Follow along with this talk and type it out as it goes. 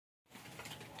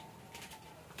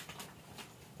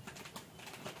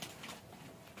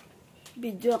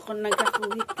Video ako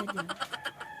nagkakuhit ka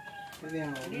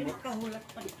dyan. Hindi nakahulat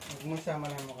pa. Huwag mo sama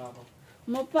lang mukha ko.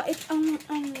 Mapait ang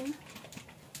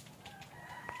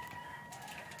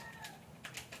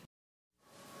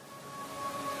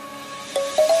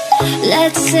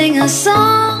Let's sing a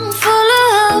song full of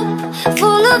hope,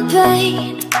 full of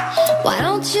pain. Why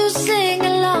don't you sing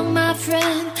along, my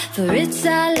friend? For it's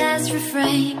our last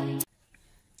refrain.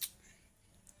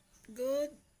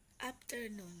 Good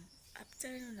afternoon.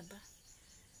 Afternoon na ba?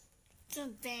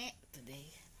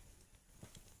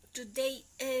 Today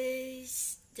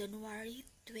is January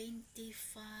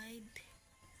 25.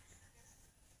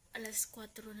 Alas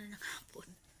 4 na ng hapon.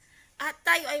 At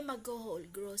tayo ay mag-haul,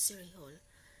 grocery haul.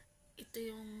 Ito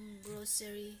yung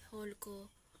grocery haul ko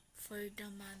for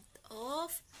the month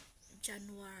of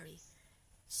January.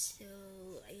 So,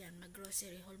 ayan,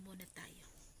 mag-grocery haul muna tayo.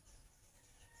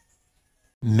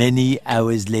 Many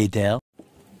hours later.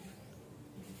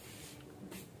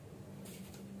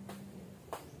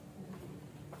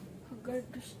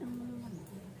 Garbage ng mga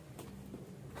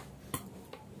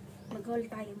mag-haul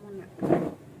tayo muna.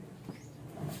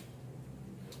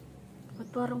 At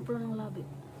parang pulo ng labi.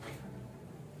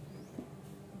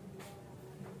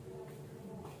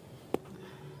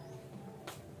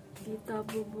 Kita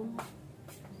bubong.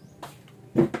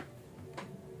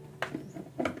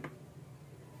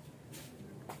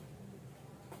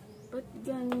 Ba't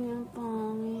ganyan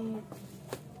pangit?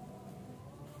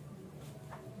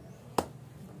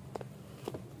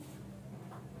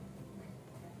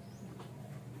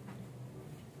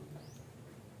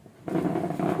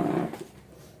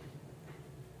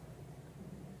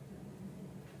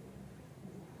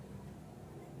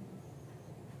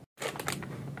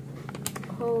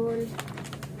 Whole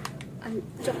and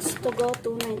just to go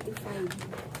 $2.95.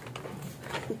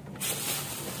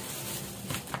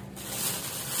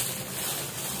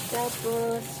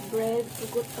 Tapos bread,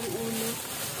 pugot ang ulo.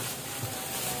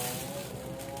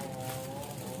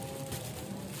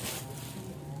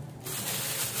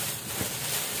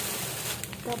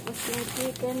 Tapos yung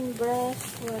chicken breast,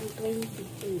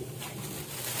 $1.28.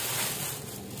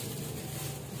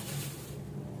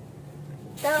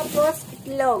 Tapos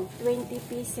itlog, 20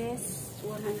 pieces,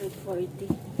 $140.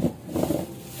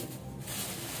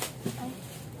 Ay.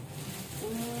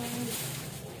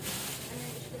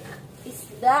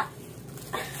 Isda.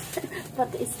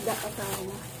 Pati isda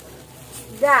kasama.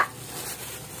 Isda.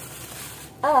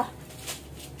 Ah.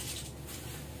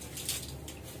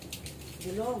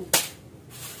 Gulong.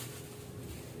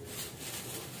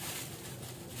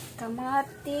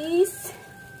 Kamatis.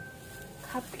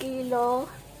 Half kilo.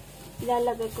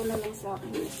 Ilalagay ko na lang sa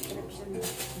aking description.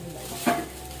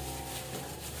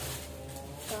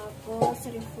 Tapos,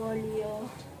 repolyo,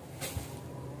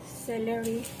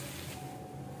 celery,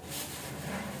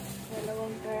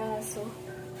 2 peraso,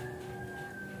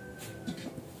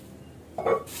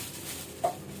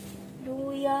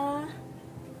 luya,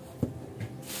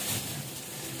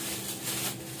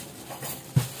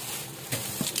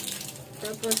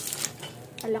 tapos,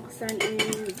 alaksan ang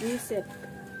bisep.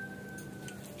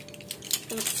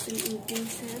 Tapos yung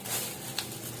pieces.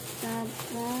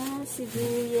 Tapos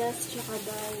sibuyas tsaka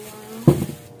bawang.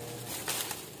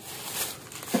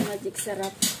 Magic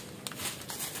sarap.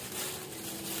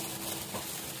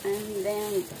 And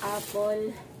then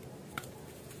apple.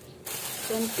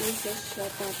 10 pieces siya.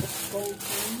 Tapos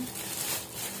pumpkin.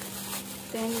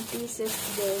 10 pieces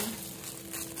din.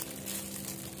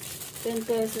 10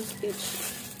 pesos each.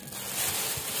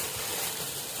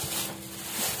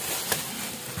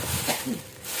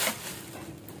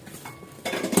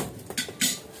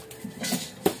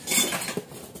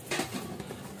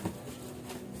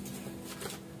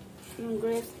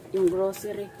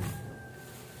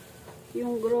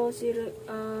 Yung grocery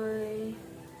ay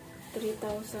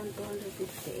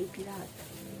 3,258 lahat.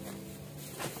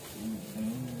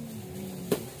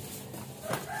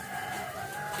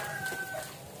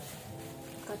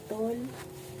 Katol,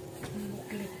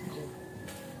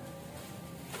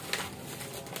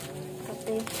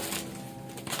 kate,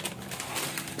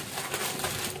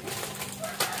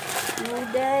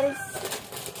 noodles.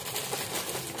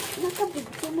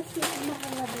 Nakabigyo na siya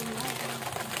makalabing na.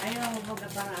 Ayaw, huwag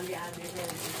parang abi-abi.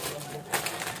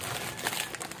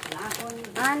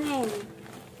 Anin.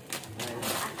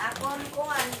 Akon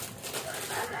kuhan.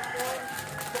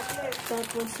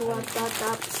 Tapos wata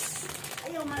tops.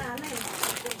 Ayaw, marami.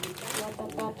 Wata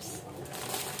tops.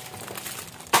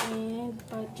 And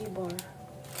party bar.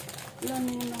 Ilan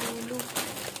yun na ulo.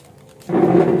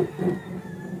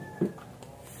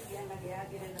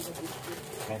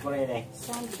 Kaya po rin eh.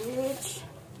 Sandwich.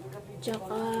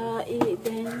 Tsaka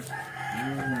Eden.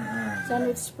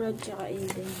 Sandwich spread tsaka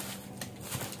Eden.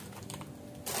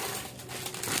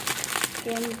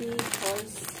 Candy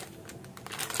Halls.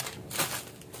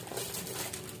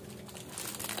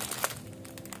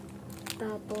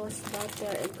 Tapos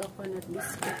butter and coconut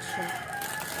biscuit siya.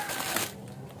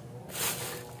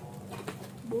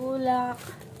 Bulak.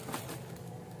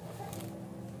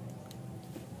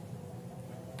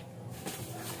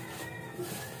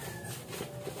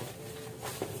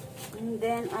 And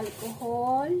then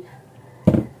alcohol.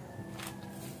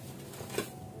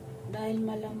 Dahil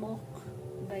malamok,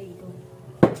 baygon.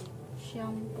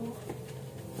 Shampoo.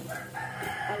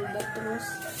 Albatros.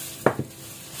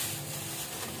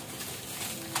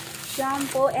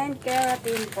 Shampoo and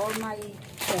keratin for my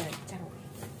hair.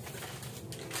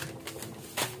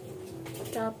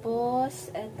 Tapos,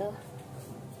 eto.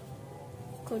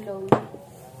 Cologne.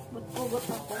 But ako.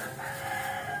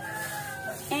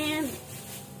 And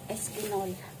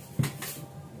Eskinol.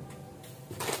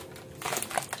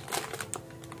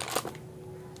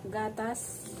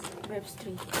 Gatas,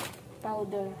 Brevstreet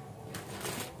powder.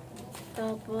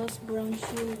 Tapos brown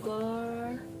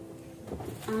sugar,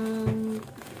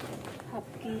 half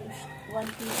kilo,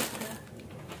 1 kilo siya.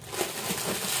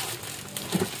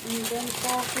 And then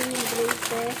coffee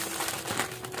braces,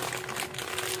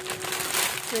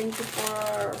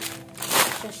 24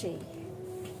 sachet.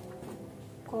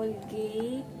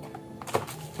 Colgate.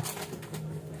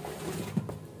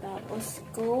 Tapos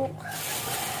Coke.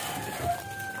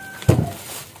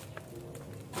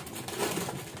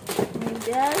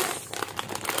 Noodles.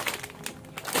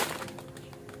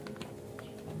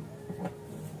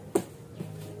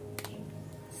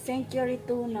 Century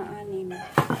tuna, 6.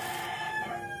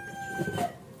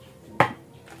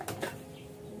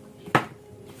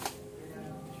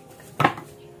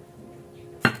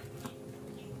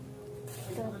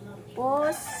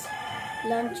 Tapos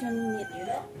luncheon meat.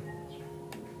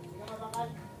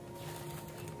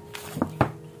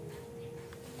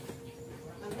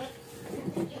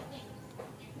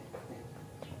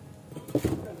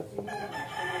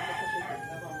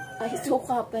 Ay,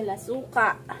 suka pala.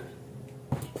 Suka.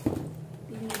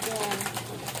 Pinigan.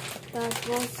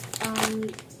 Tapos, ano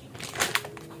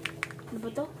ba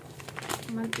to?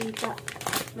 Mantika.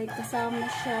 May kasama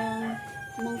siyang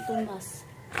Mang Tomas.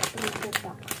 3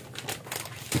 pack.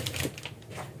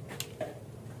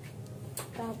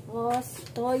 Tapos,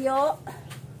 toyo.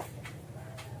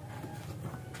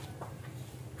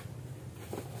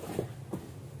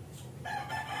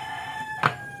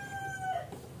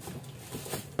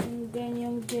 And then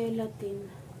yung gelatin.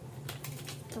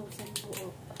 1,000 buo.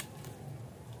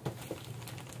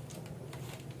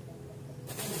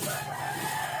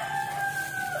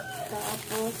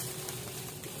 Tapos,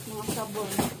 mga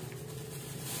sabon.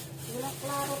 Wala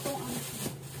klaro tong ano.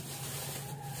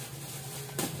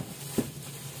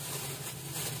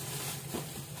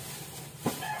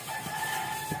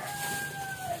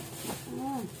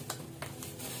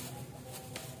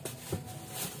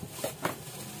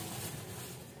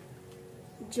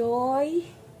 Joy.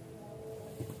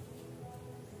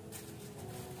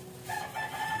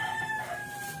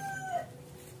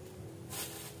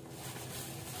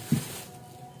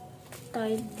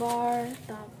 Tide bar.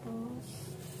 Tapos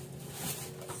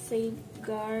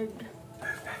Safeguard.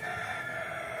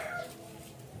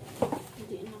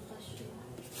 Hindi na kasi.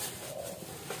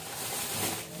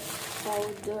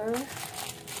 Powder.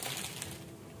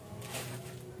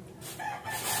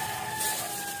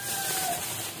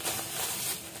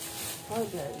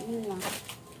 Powder. Yun lang.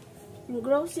 Yung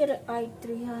grocery ay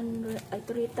 3,000.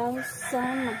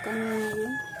 Magkano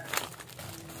yun?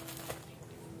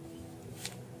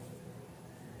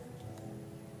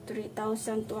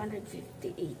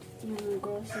 3,258 yung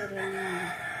grocery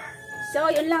na. So,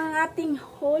 yun lang ang ating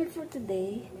haul for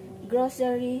today.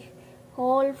 Grocery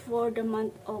haul for the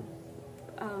month of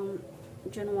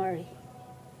January.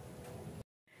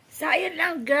 So, ayun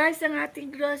lang guys ang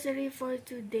ating grocery for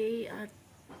today. At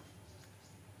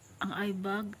ang eye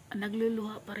bag,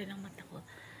 nagluluha pa rin ang mata ko.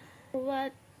 For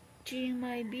watching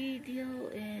my video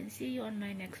and see you on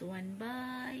my next one.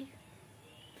 Bye!